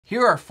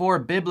Here are 4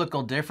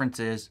 biblical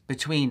differences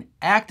between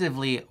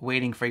actively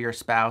waiting for your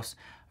spouse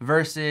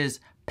versus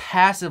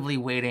passively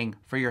waiting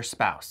for your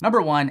spouse.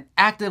 Number 1,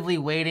 actively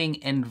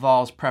waiting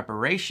involves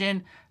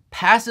preparation.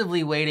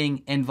 Passively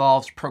waiting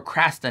involves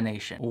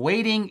procrastination.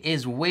 Waiting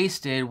is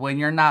wasted when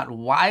you're not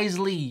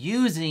wisely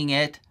using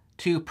it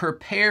to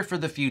prepare for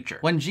the future.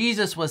 When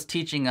Jesus was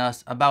teaching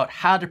us about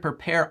how to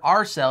prepare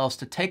ourselves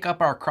to take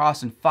up our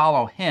cross and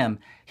follow him,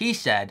 he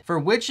said, "For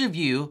which of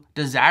you,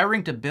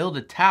 desiring to build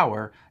a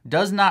tower,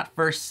 does not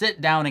first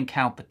sit down and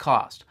count the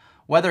cost,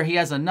 whether he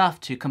has enough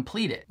to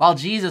complete it?" While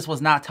Jesus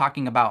was not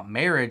talking about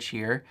marriage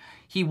here,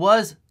 he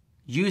was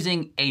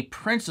using a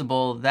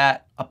principle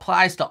that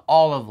applies to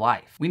all of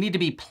life. We need to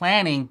be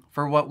planning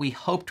for what we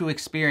hope to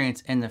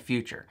experience in the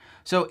future.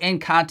 So in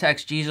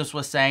context, Jesus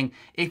was saying,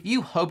 if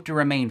you hope to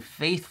remain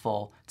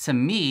faithful to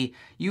me,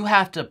 you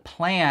have to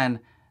plan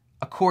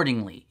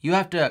accordingly. You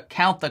have to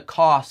count the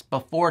cost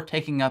before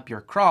taking up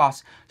your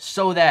cross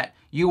so that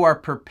you are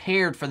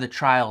prepared for the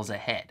trials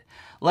ahead.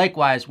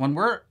 Likewise, when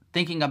we're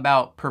thinking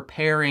about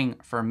preparing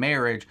for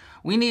marriage,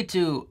 we need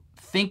to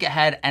think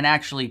ahead and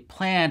actually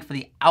plan for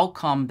the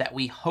outcome that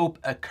we hope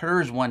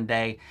occurs one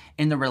day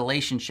in the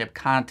relationship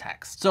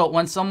context. So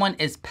when someone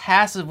is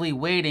passively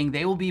waiting,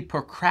 they will be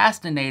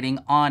procrastinating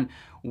on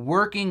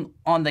working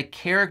on the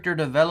character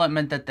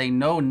development that they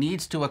know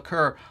needs to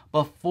occur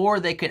before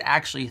they could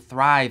actually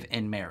thrive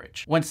in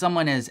marriage. When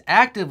someone is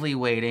actively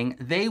waiting,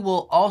 they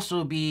will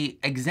also be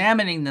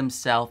examining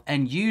themselves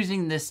and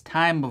using this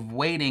time of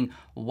waiting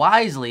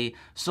wisely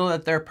so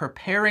that they're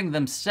preparing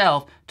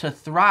themselves to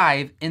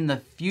thrive in the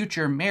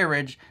future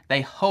marriage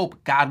they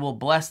hope God will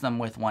bless them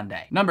with one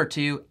day. Number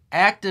 2,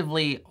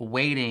 actively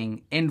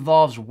waiting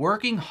involves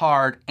working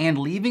hard and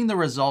leaving the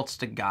results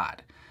to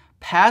God.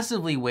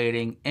 Passively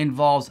waiting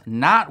involves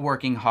not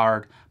working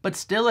hard, but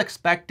still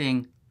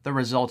expecting the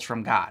results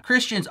from God.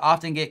 Christians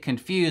often get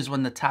confused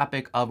when the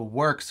topic of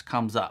works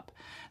comes up.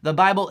 The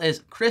Bible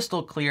is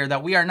crystal clear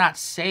that we are not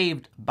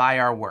saved by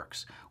our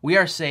works. We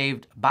are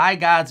saved by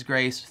God's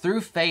grace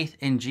through faith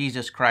in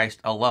Jesus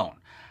Christ alone.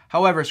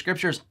 However,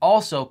 Scripture is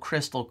also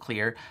crystal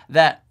clear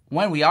that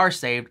when we are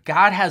saved,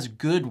 God has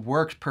good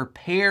works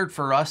prepared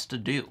for us to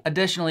do.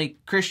 Additionally,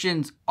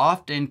 Christians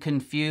often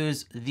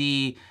confuse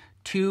the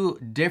 2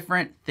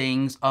 different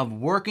things of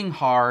working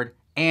hard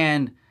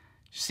and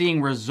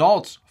seeing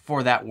results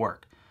for that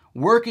work.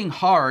 Working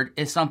hard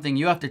is something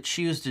you have to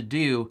choose to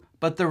do,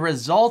 but the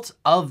results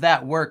of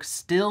that work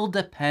still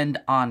depend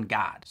on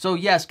God. So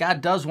yes,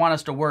 God does want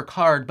us to work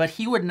hard, but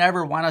he would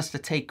never want us to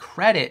take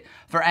credit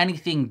for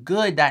anything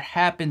good that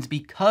happens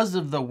because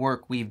of the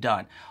work we've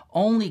done.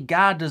 Only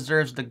God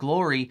deserves the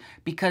glory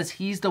because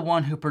he's the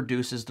one who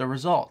produces the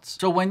results.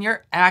 So when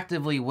you're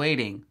actively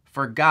waiting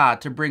for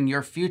God to bring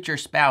your future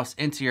spouse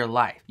into your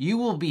life, you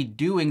will be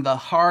doing the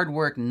hard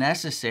work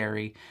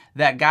necessary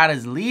that God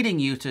is leading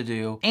you to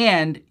do,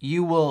 and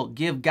you will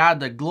give God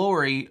the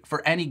glory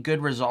for any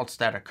good results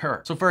that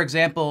occur. So for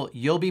example,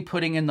 you'll be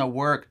putting in the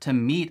work to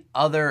meet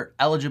other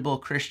eligible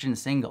Christian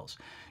singles.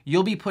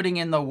 You'll be putting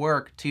in the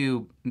work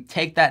to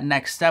take that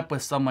next step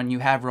with someone you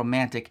have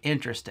romantic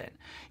interest in.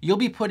 You'll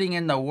be putting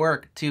in the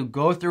work to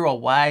go through a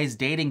wise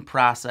dating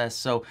process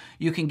so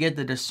you can get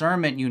the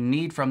discernment you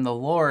need from the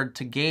Lord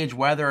to gauge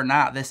whether or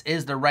not this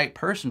is the right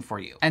person for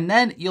you. And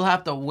then you'll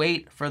have to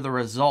wait for the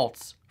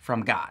results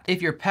from God.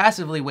 If you're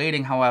passively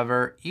waiting,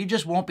 however, you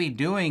just won't be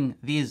doing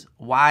these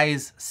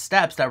wise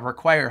steps that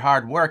require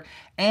hard work,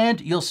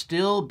 and you'll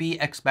still be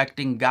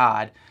expecting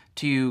God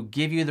to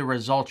give you the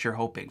results you're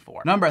hoping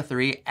for. Number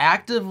 3,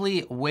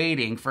 actively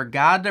waiting for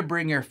God to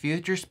bring your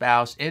future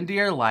spouse into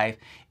your life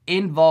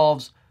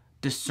involves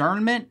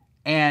discernment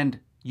and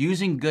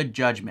using good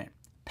judgment.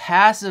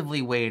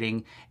 Passively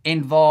waiting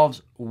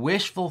involves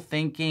wishful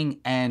thinking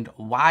and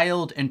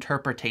wild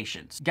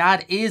interpretations.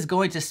 God is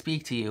going to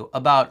speak to you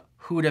about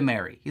who to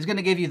marry. He's going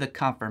to give you the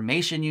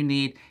confirmation you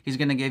need. He's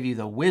going to give you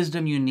the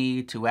wisdom you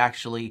need to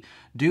actually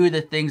do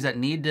the things that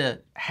need to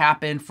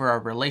happen for a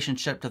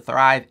relationship to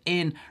thrive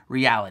in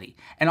reality.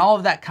 And all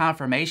of that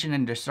confirmation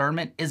and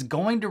discernment is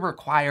going to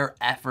require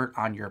effort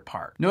on your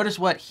part. Notice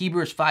what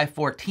Hebrews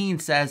 5:14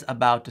 says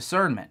about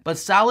discernment. But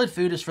solid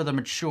food is for the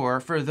mature,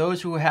 for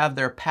those who have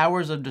their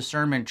powers of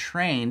discernment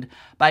trained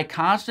by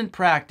constant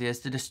practice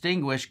to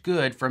distinguish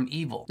good from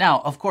evil. Now,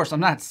 of course, I'm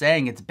not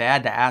saying it's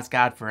bad to ask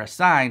God for a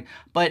sign,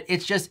 but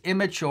it's just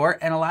immature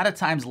and a lot of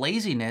times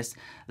laziness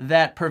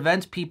that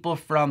prevents people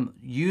from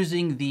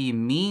using the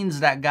means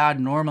that God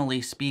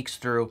normally speaks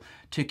through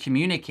to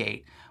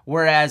communicate.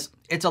 Whereas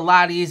it's a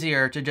lot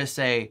easier to just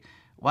say,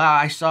 wow,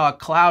 I saw a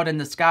cloud in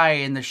the sky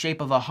in the shape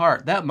of a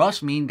heart. That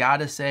must mean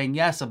God is saying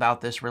yes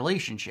about this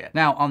relationship.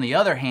 Now, on the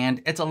other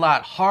hand, it's a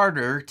lot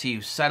harder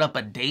to set up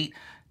a date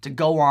to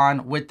go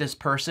on with this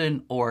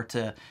person, or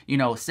to,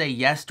 say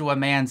yes to a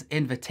man's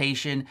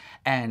invitation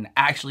and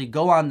actually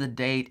go on the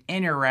date,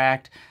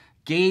 interact,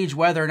 gauge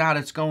whether or not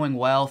it's going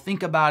well,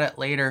 think about it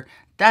later.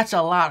 That's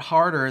a lot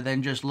harder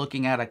than just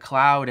looking at a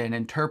cloud and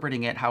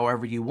interpreting it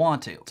however you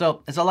want to.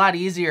 So it's a lot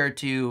easier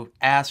to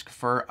ask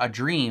for a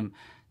dream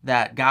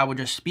that God would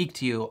just speak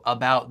to you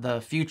about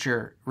the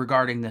future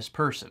regarding this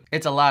person.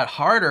 It's a lot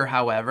harder,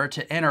 however,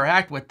 to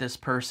interact with this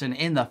person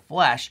in the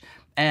flesh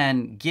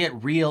and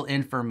get real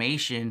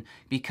information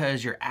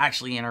because you're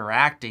actually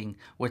interacting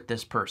with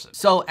this person.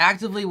 So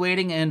actively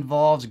waiting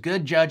involves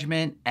good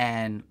judgment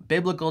and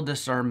biblical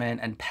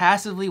discernment, and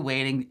passively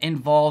waiting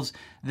involves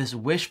this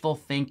wishful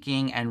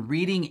thinking and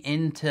reading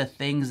into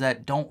things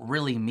that don't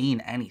really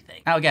mean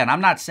anything. Now again, I'm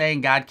not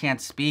saying God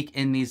can't speak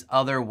in these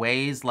other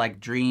ways like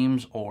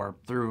dreams or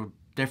through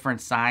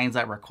different signs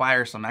that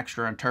require some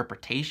extra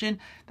interpretation.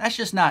 That's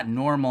just not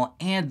normal,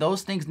 and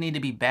those things need to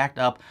be backed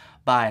up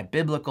by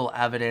biblical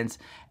evidence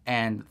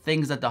and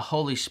things that the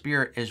Holy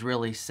Spirit is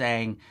really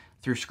saying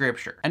through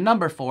Scripture. And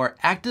number 4,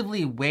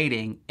 actively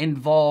waiting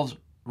involves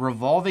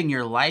revolving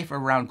your life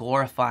around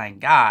glorifying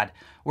God,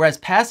 whereas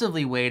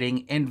passively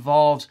waiting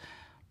involves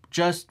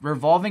just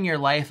revolving your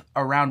life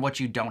around what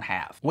you don't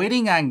have.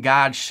 Waiting on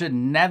God should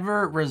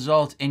never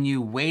result in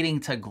you waiting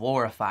to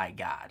glorify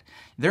God.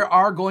 There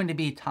are going to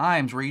be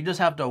times where you just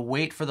have to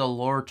wait for the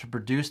Lord to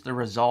produce the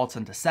results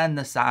and to send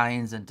the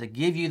signs and to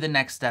give you the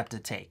next step to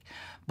take.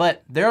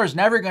 But there is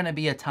never going to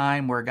be a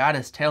time where God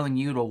is telling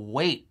you to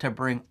wait to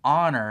bring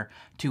honor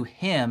to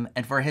Him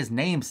and for His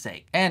name's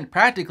sake. And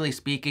practically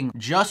speaking,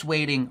 just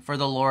waiting for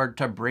the Lord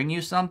to bring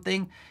you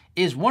something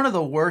is one of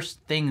the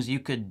worst things you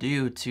could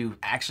do to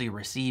actually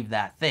receive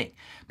that thing.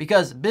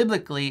 Because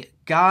biblically,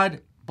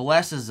 God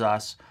blesses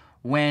us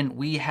when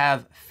we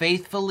have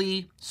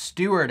faithfully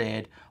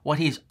stewarded what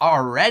He's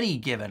already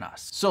given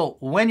us. So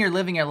when you're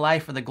living your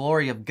life for the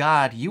glory of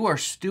God, you are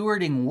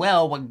stewarding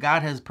well what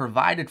God has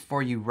provided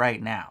for you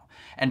right now.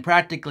 And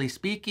practically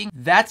speaking,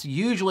 that's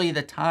usually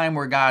the time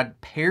where God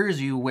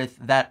pairs you with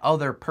that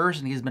other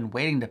person He's been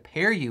waiting to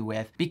pair you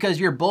with, because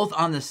you're both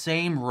on the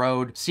same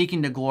road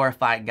seeking to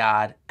glorify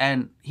God,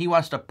 and He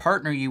wants to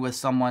partner you with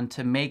someone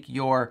to make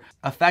your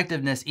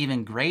effectiveness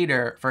even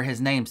greater for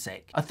His name's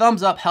sake. A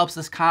thumbs up helps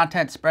this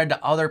content spread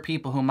to other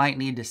people who might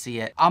need to see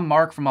it. I'm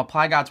Mark from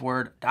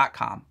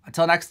ApplyGodsWord.com.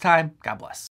 Until next time, God bless.